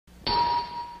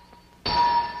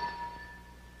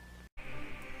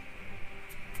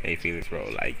Hey Felix, bro.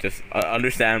 Like, just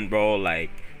understand, bro. Like,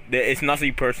 it's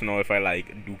nothing personal if I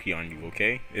like dookie on you,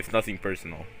 okay? It's nothing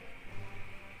personal.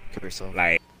 Kill yourself.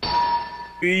 Like,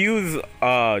 you use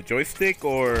joystick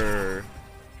or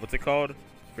what's it called?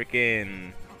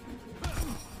 Freaking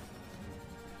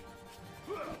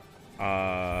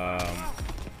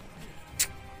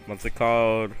what's it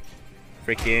called?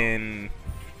 Freaking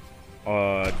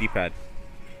D-pad.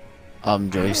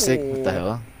 Joystick? What the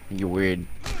hell? You're weird.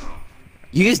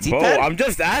 You use Bro, D-pad? I'm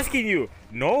just asking you.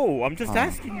 No, I'm just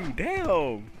asking you.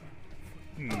 Damn.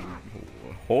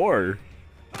 Whore.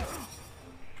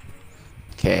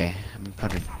 Okay, I'm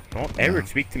probably. Don't ever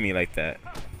speak to me like that.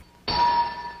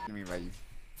 Let me write you.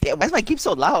 Yeah, why is my keep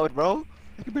so loud, bro?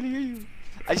 I can barely hear you.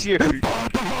 I just hear.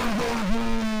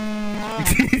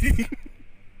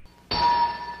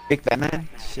 Big Batman?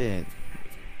 Shit.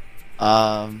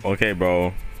 Okay,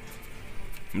 bro.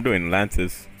 I'm doing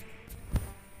Atlantis.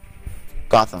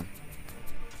 Gotham.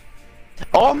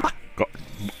 Oh my.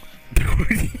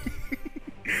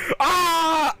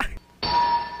 Ah!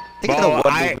 Think Bro, of the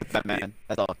one move with Batman.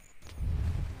 That's all.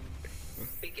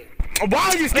 Why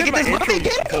are you scared of my intro, you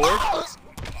whore?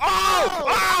 Oh! Oh!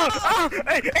 Oh! Oh!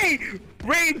 Hey! Hey!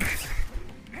 Rape!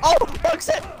 Oh!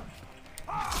 Roxette!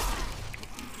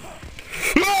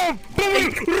 Oh!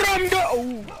 Ramda!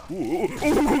 Oh!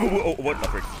 Oh! What the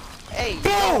frick? Hey!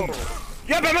 Boom! Yo.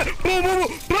 Yeah, Batman! Boom! Boom! Boom!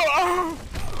 Boom! Oh!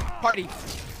 Party!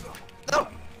 No!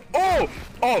 Oh!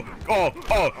 Oh! Oh!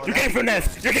 Oh! You're getting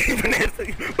finesse! You're getting finesse!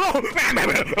 Oh!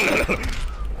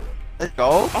 Let's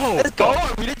go! Oh! Let's go!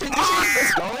 We didn't do this.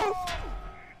 Let's go!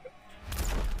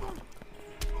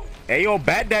 Hey, yo,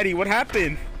 Bat Daddy, what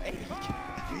happened?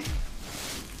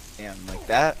 Damn, like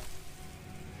that?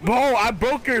 Bro, I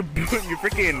broke your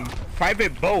freaking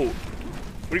private boat.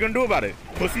 What are you gonna do about it?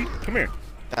 Pussy, come here.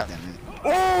 God damn it.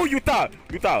 Oh, you thought.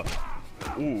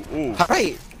 Ooh, ooh.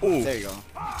 Alright! Ooh. There you go.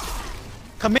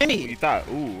 Come in You here! thought,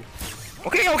 ooh.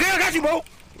 Okay, I got you, bro.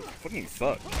 Fucking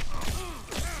suck.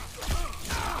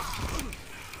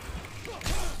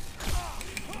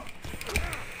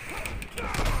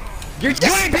 You're just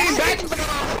You ain't being back.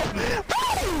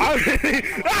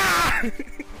 Ah!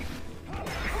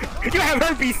 You have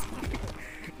herpes.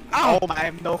 Ow. Oh my, I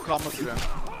have no combo to them.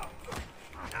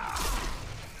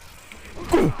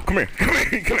 Ooh, come here.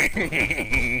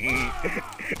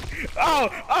 Oh,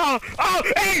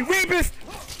 hey, rapist.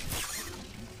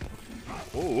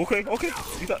 Oh, okay.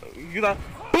 You thought.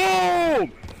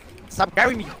 Boom. Stop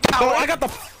grabbing me! Oh, I got the.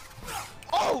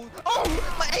 Oh!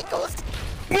 My ankles!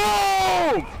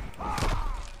 Boom!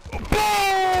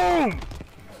 Boom!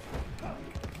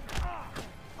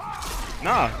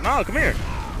 Nah, come here.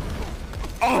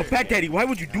 Oh, Bat Daddy, why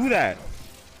would you do that?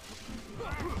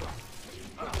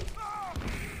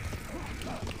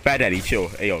 Bat Daddy, chill.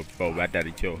 Hey, yo, bro, Bat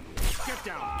Daddy, chill.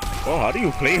 Oh, how do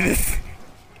you play this?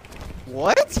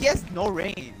 What? He has no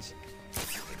range.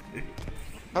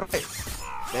 Okay.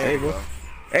 There you go.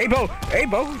 Hey, bro,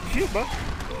 chill, bro.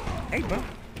 Hey, bro.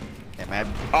 Yeah,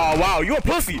 man. Oh, wow, you a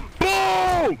pussy.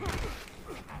 Boom!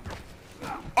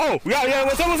 Oh, yeah,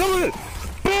 what's up with it?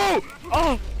 Boom!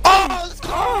 Oh, let's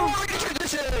go!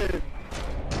 Transition!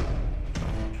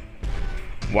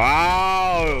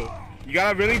 wow. You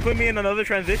gotta really put me in another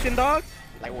transition, dog?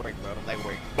 Light work, bro. Light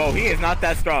work. Bro, he is not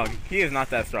that strong.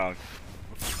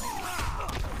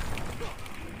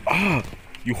 Ah,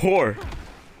 you whore.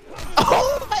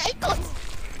 Oh, my ankles!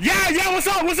 Yeah, what's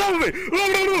up with it?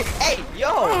 Hey,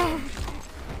 yo!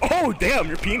 Oh, damn,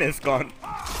 your penis gone.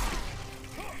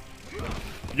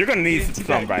 You're gonna need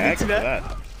some Bryax for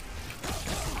that.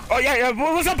 Oh, yeah,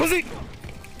 what's up, pussy?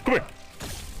 Come here.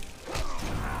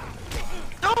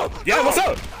 No! Yeah, what's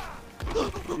up? No,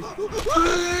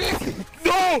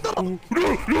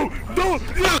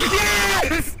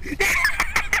 yes!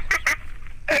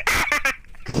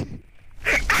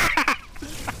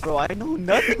 Bro, I know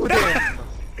nothing with him.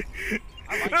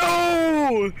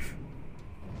 No!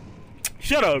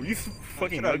 Shut up, you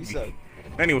fucking ugly.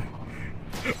 Anyway.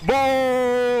 Bro!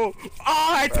 Oh,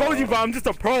 I told you, bro, I'm just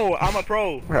a pro. I'm a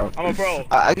pro. Bro. I'm a pro.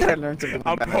 I gotta learn something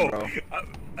I'm about pro. Batman, bro.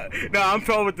 No, I'm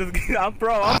pro with this. I'm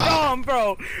pro. Alright,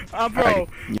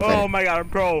 Oh my god, I'm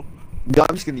pro. Yo,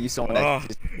 I'm just gonna use someone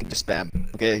that just spam.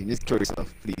 Okay, just kill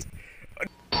yourself, please.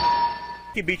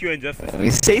 He beat you in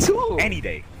Justice. Say who? Any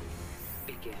day.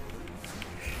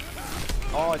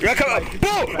 Oh, Yeah, come on.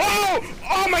 Boom!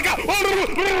 Oh my god!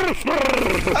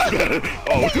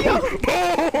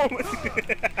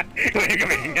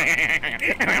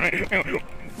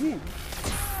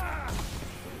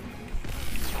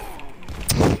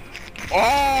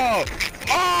 Oh!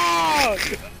 Oh!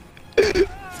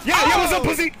 Yeah, what's up,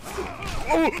 pussy?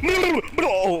 Oh,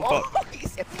 fuck. He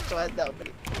said your ass down,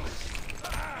 buddy.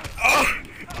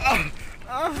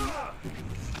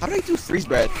 How do I do freeze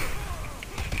bread?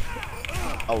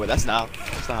 Oh wait, that's not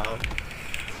how.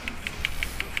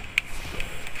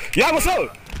 Yeah, what's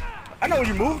up? I know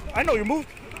you move. I know you move.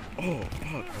 Oh,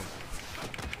 fuck.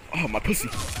 Oh, my pussy.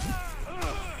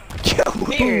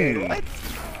 Weird. What?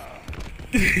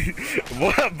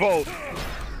 What, bro?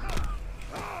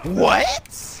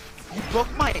 What? You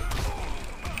broke my.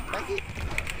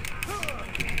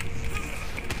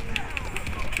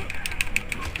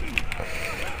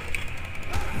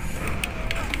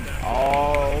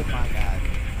 Oh my god.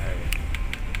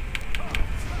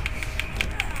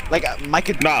 Alright. Like my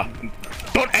kid. Nah.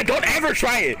 Don't ever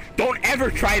try it. Don't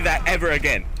ever try that ever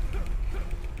again.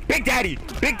 Big Daddy.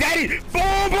 Big Daddy.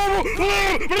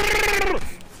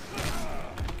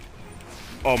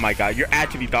 Oh my god, you're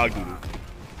actually dog doodle.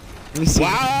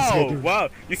 Wow. Wow.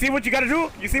 You see what you gotta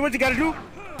do? You see what you gotta do?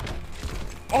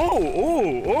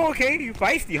 Oh, okay. You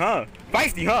feisty, huh?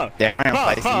 Feisty, huh? Yeah, I am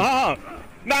feisty.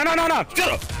 No. Shut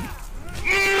up.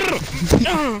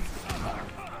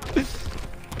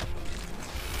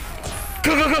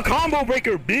 Combo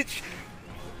breaker, bitch.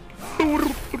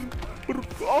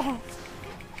 Oh.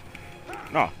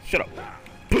 Nah, shut up.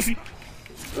 Pussy.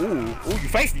 Ooh, you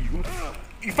feisty.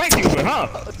 You feisty with it, huh?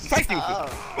 Feisty with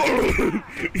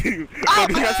it. Oh,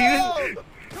 did you see this?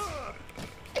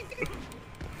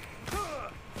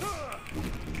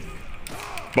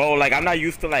 Bro, like, I'm not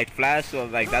used to, like, Flash, so,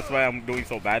 like, that's why I'm doing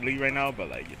so badly right now, but,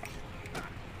 like, you know.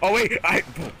 Oh, wait, I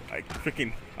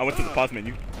went to the pause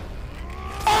menu.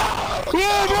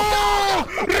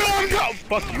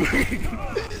 Fuck you.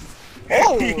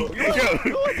 Oh, you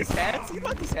want his hands? You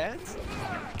want his hands?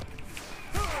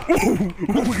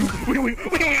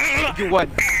 You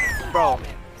won, bro.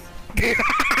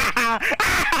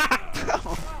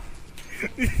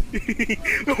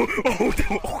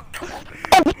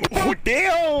 Oh,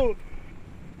 damn!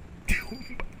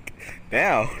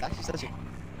 Damn. That's such a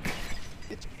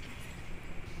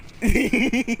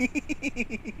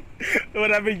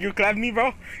whatever, you clapped me,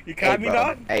 bro? You clapped me,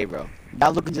 dog? Hey, bro.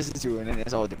 Not looking just as you, and then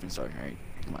it's a whole different story, right?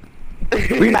 Come on.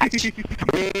 Rematch!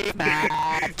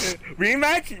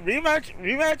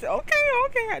 Rematch?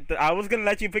 Okay. I was gonna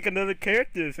let you pick another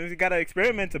character since you gotta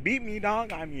experiment to beat me,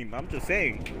 dog. I mean, I'm just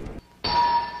saying.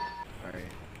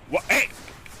 Alright. What? Hey!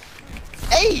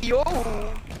 Hey, yo!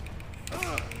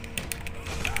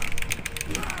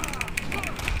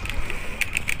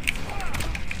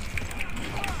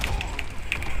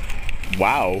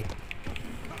 Wow.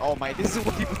 Oh my, this is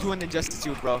what people do in Injustice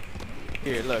 2, bro.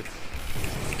 Here, look.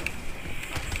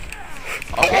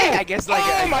 Okay, I guess like.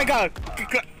 Oh my god!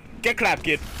 Get clapped,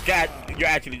 kid. You're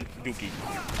actually dookie.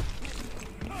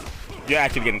 You're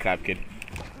actually getting clapped, kid.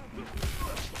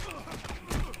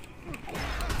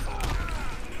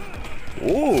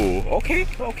 Ooh, okay.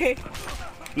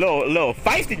 Little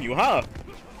feisting you, huh?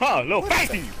 Little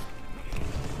feisting you.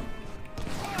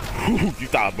 You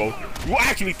thought, bro. You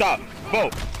actually thought. Bro,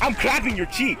 I'm clapping your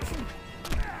cheeks.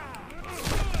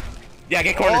 Yeah,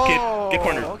 get cornered, kid. Get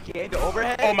cornered. Okay, the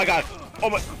overhead. Oh my god. Oh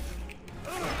my.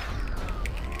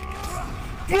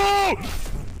 Whoa!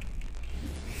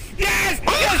 Yes!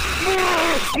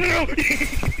 No!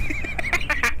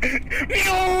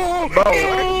 Bro,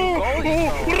 where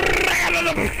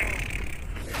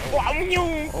are you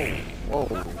going? Whoa.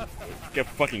 Get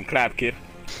fucking clapped, kid.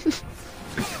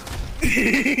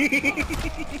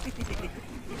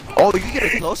 Oh, you get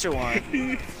a closer one.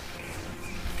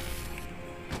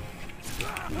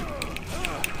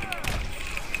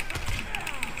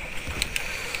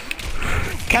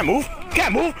 Can't move.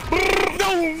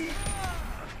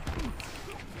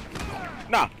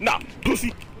 No. Nah,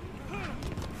 pussy.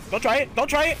 Don't try it.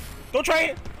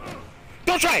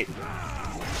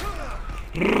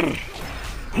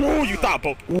 Ooh, you thought,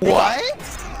 bro. What?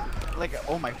 Like,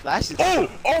 oh my flash is.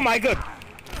 Oh my god.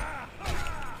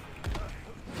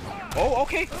 Oh,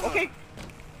 okay.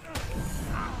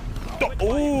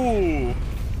 Ooh.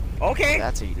 Okay.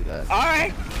 That's how you do that.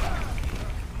 Alright.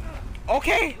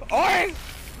 Okay, alright.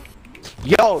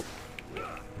 Yo.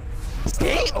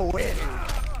 Stay away.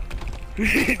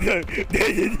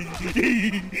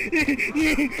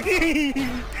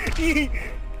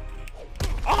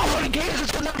 Oh my god.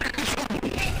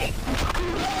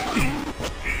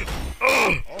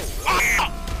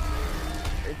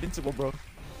 Invincible, bro.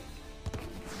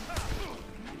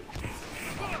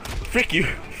 Frick you.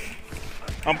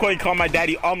 I'm going to call my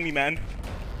daddy Omni Man.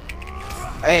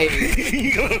 Hey.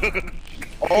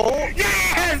 Oh.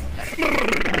 Yes!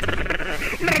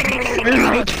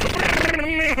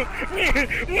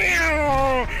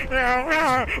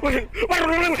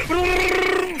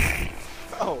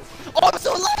 Oh, I'm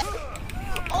so low.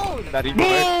 Oh, not anymore.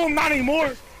 Boom! Not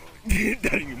anymore.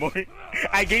 Not anymore.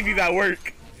 I gave you that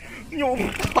work. Yo.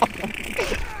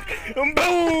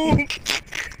 Boom!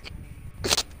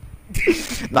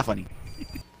 Not funny.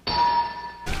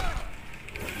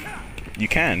 You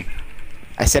can.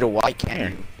 I said, why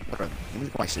can't you? Hold on, let me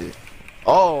look at my shit.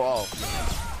 Oh.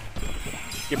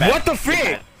 You're mad. What the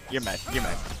frick? You're mad.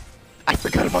 I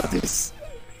forgot about this.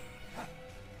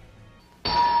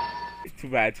 Too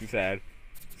bad, too sad.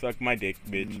 Suck my dick,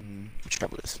 bitch.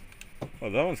 Trouble is. Oh,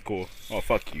 that one's cool. Oh,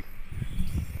 fuck you.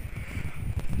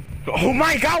 Oh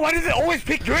my god, why does it always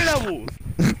pick your levels?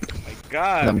 Oh my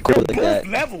god. I'm cool with both that.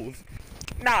 levels.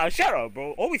 Nah, shut up,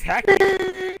 bro. Always hacking.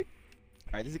 Alright,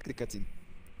 let's look at the cutscene.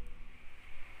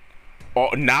 Oh,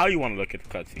 now you want to look at the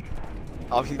cutscene.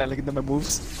 Obviously not looking at my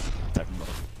moves. Catch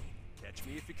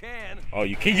me if you can. Oh,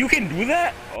 you can do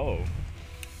that? Oh.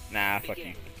 Nah, fuck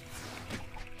you.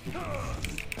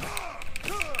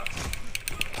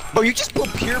 Bro, you just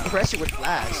put pure pressure with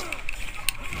Flash.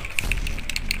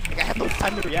 Like, I have no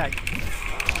time to react.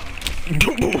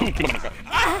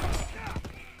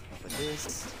 But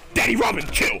this... Daddy Robin,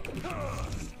 chill.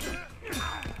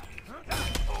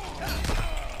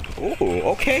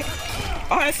 Oh, okay.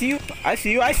 Oh, I see you.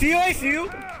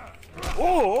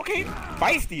 Oh, okay.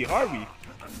 Feisty, are we?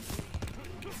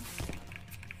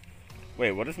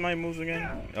 Wait, what is my moves again?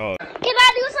 Oh. Can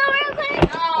I do something real quick?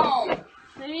 No.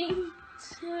 3,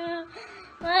 2,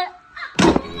 1.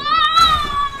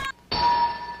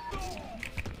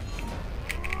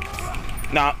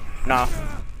 Nah.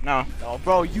 No,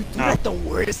 bro, you do that the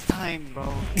worst time,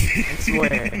 bro. I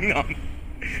swear. No.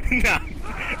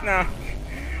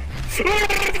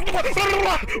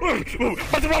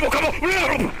 Come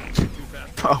on.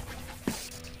 Bro.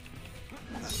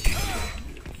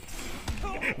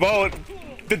 Well,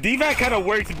 the D-Vac kind of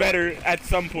works better at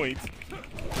some points.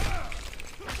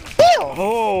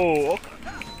 Oh, okay.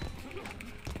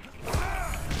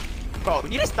 Bro, you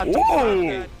need to stop.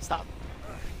 Whoa. Stop.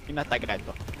 You're not that guy,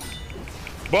 bro.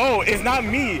 Bro, it's not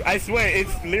me. I swear,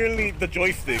 it's literally the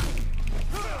joystick.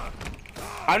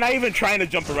 I'm not even trying to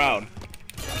jump around.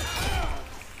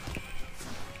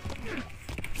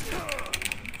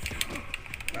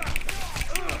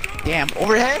 Damn,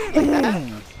 overhead? Like that?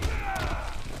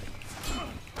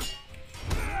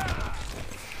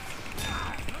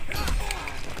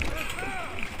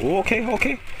 Oh, okay.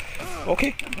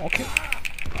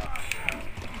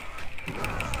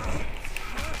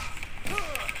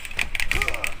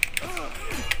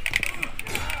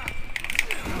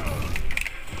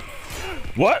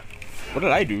 What? What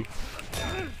did I do?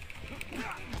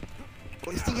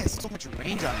 Bro, this thing has so much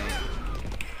range on it.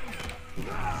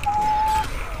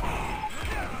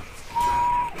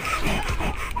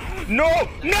 No!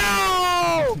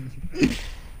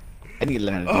 I need to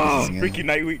learn how to do Oh, this again. freaking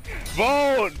Nightwing.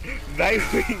 Bro,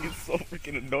 Nightwing is so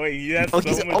freaking annoying. He has Oh, so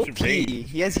he's much OP. range.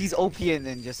 He's OP in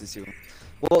Injustice 2.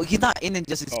 Well, he's not in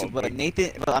Injustice 2, but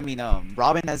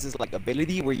Robin has this like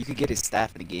ability where you can get his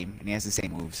staff in the game, and he has the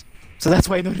same moves. So that's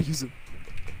why I know to use him.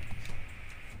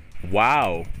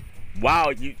 Wow,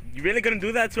 you really gonna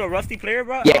do that to a rusty player,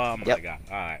 bro? Yeah. Oh my god.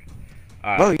 All right.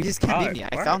 Bro, you just can't beat me.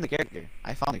 I all found the character.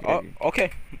 Oh,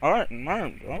 okay. All right.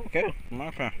 Okay.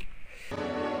 Okay.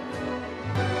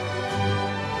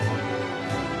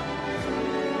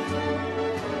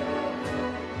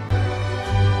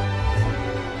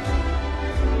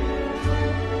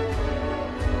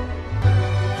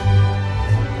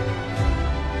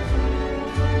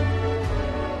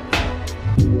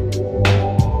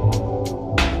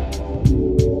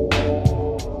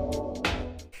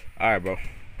 Alright, bro.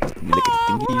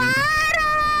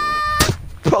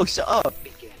 Bro, shut up.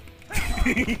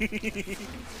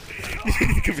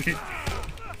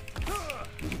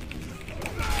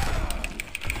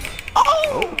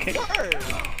 Oh, okay.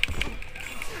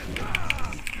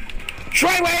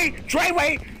 word.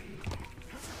 Treyway!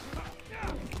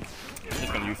 I'm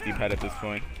just gonna use D-pad at this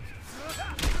point.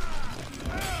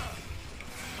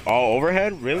 Oh,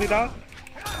 overhead? Really, dog?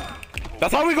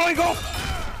 That's how we going, go!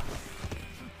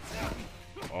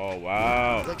 Oh,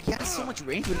 wow. Look, he has so much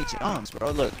range when he jumps,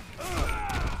 bro. Look.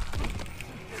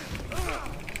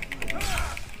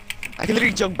 I can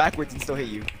literally jump backwards and still hit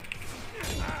you.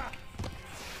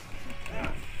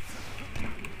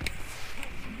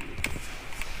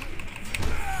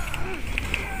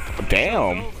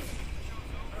 Damn.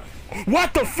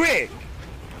 What the frick?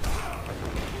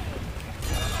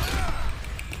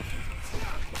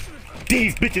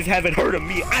 These bitches haven't heard of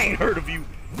me. I ain't heard of you.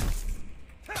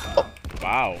 Oh.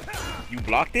 Wow. You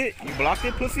blocked it? You blocked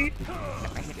it, pussy?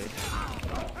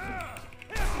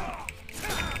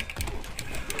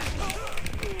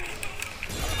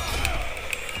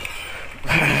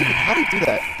 How do you do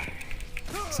that?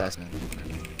 Assassin.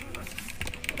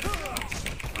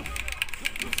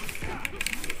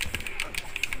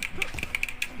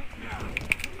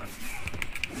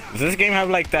 Does this game have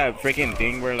like that freaking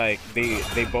thing where like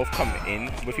they both come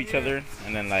in with each other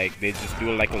and then like they just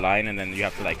do like a line and then you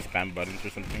have to like spam buttons or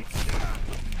something?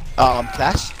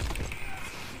 Clash?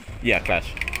 Yeah,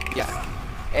 Clash. Yeah.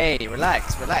 Hey,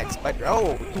 relax. But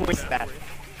oh, who is that?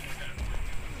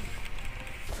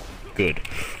 Good.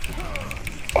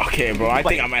 Okay, bro. I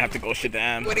think I might have to go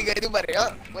Shazam. What are you gonna do, buddy?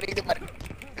 What are you gonna do, buddy?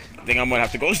 I think I'm gonna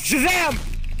have to go Shazam.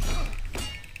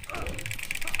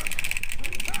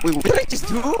 Wait, what did I just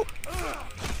do?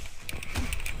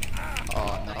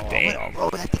 Oh no. Damn. Bro,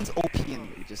 that thing's OP and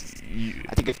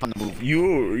I think it's fun to move.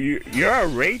 You're a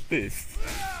rapist.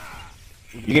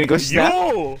 You gonna go snap?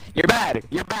 Yo! You're bad.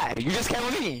 You just can't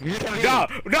with me. No.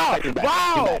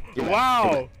 Wow.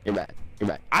 Wow. You're bad.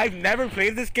 I've never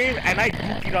played this game and I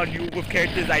beat on you with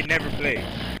characters I never played.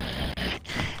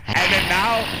 And then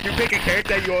now you pick a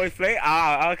character you always play?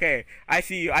 Ah, okay. I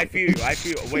see you. I feel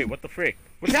you. Wait, what the frick?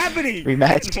 What's happening? Rematch.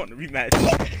 I just want to rematch.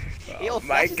 Oh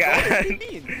my god.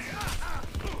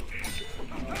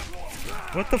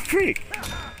 What the freak?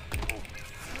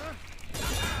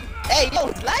 Hey, yo,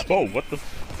 it's lagging. Whoa, what the?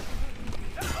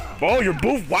 Whoa, you're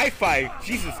both Wi-Fi.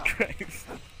 Jesus Christ.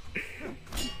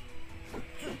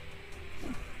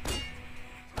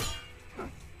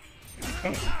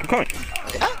 Oh, I'm coming.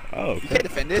 Yeah? Oh, okay. You can't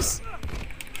defend this.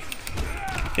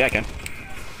 Yeah, I can.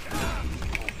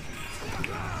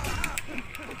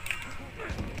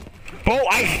 Bo, Bo,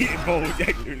 I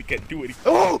literally can't do anything.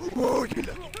 Oh, you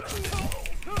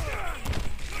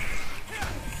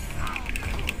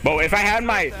Bo, if I had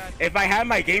my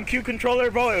GameCube controller,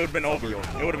 bro, it would have been over. It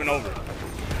would have been over.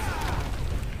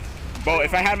 Bo,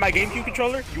 if I had my GameCube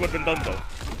controller, you would have been done though.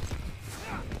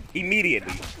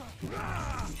 Immediately.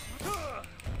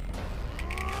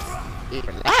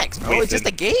 Relax, bro. Wasted. It's just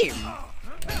a game.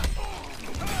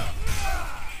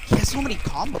 He has so many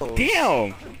combos.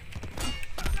 Damn.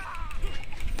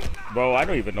 Bro, I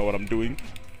don't even know what I'm doing.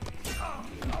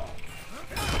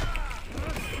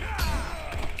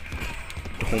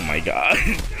 Oh my god.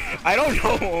 I don't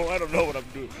know what I'm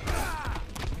doing.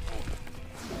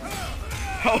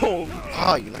 Oh,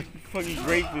 You like fucking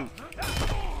rapist.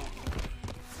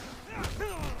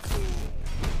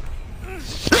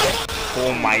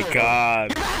 Oh my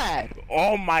god.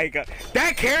 Oh my god.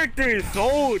 That character is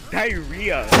so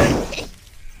diarrhea.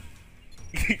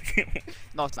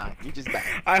 No, it's not. You just bad.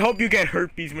 I hope you get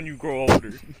herpes when you grow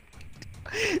older.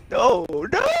 No.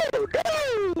 What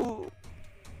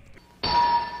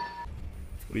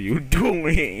are you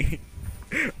doing?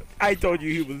 I told you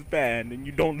he was banned and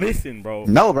you don't listen, bro.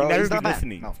 No, bro. You never He's be not banned.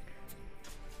 listening. No.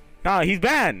 Nah, he's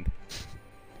banned.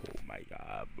 Oh my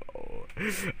god, bro.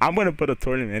 I'm gonna put a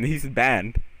tournament. He's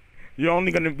banned. You're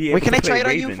only gonna be able Wait, can to I play try it on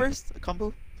Raven. you first? A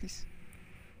combo, please.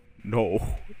 No,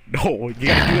 you gotta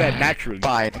do that naturally.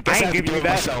 Fine. I ain't giving you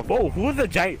that. Bro, who are the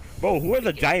giant? Bro, who are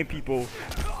the giant people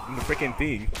in the freaking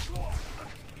thing?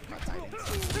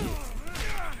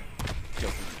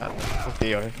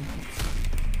 They are.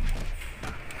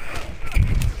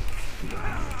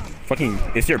 Fucking,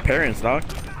 it's your parents, dog.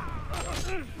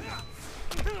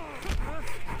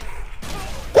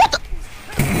 What the?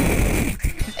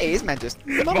 Hey, this man just.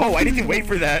 Bro, why did you wait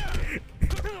for that?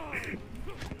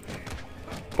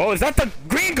 Bro, is that the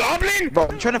Green Goblin? Bro,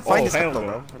 I'm trying to find this hell combo,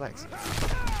 no. bro. Relax.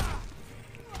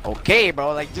 Okay,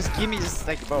 bro. Like, just give me just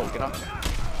like, bro. Get on.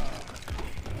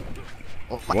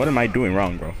 Oh, What am I doing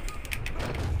wrong, bro?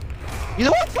 You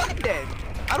know what? Fuck it then.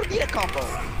 I don't need a combo.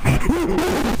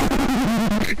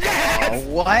 Yes!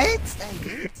 What? I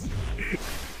hate.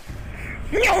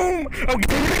 No!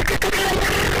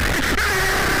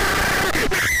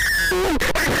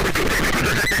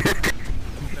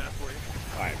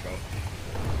 Alright, bro.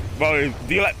 Bro,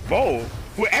 do you like... Bro,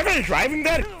 whoever is driving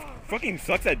that fucking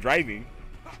sucks at driving.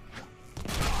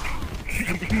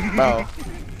 Bro.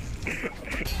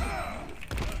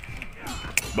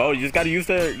 Bro, you just gotta use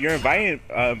your environment.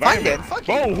 Fine then, fuck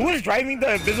Bro, you. who is driving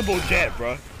the invisible jet,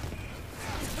 bro?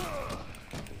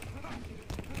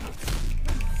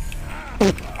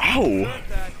 Ow!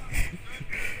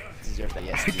 Deserve that,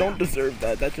 yes. I don't deserve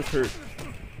that. That just hurt.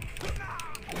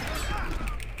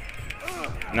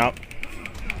 No.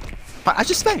 But I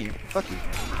just spam you. Fuck you.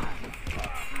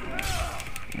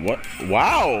 What?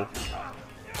 Wow!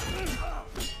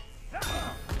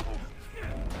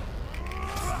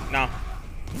 No.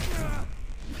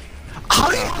 How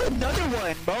do you have another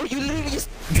one, bro? You literally just.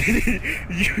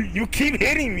 you keep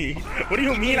hitting me. What do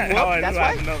you mean? Well, I that's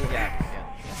have why? another one? Yeah.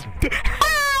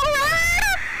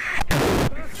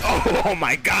 Oh Oh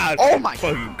my god. Oh my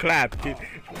fucking clap, kid.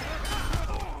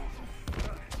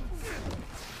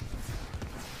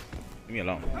 Leave me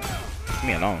alone. Leave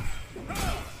me alone.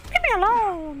 Leave me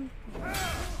alone.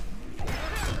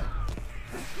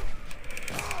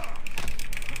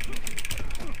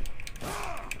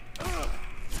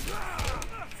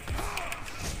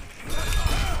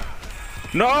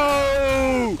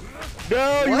 No!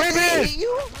 No, you rapist!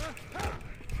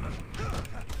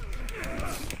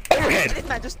 Overhead! It's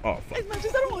not just. Oh, fuck. It's not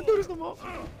just. I don't want to do this no more.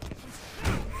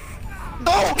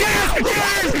 Oh,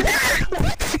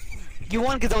 yes! You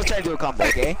won because I was trying to do a combo,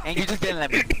 okay? And you just didn't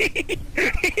let me. Not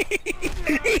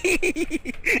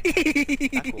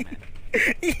cool, man.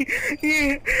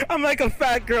 Yeah, I'm like a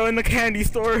fat girl in the candy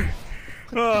store.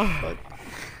 Oh.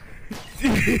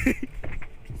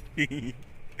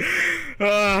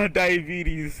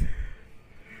 Diabetes.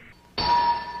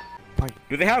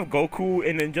 Do they have Goku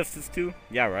in Injustice 2?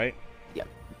 Yeah, right?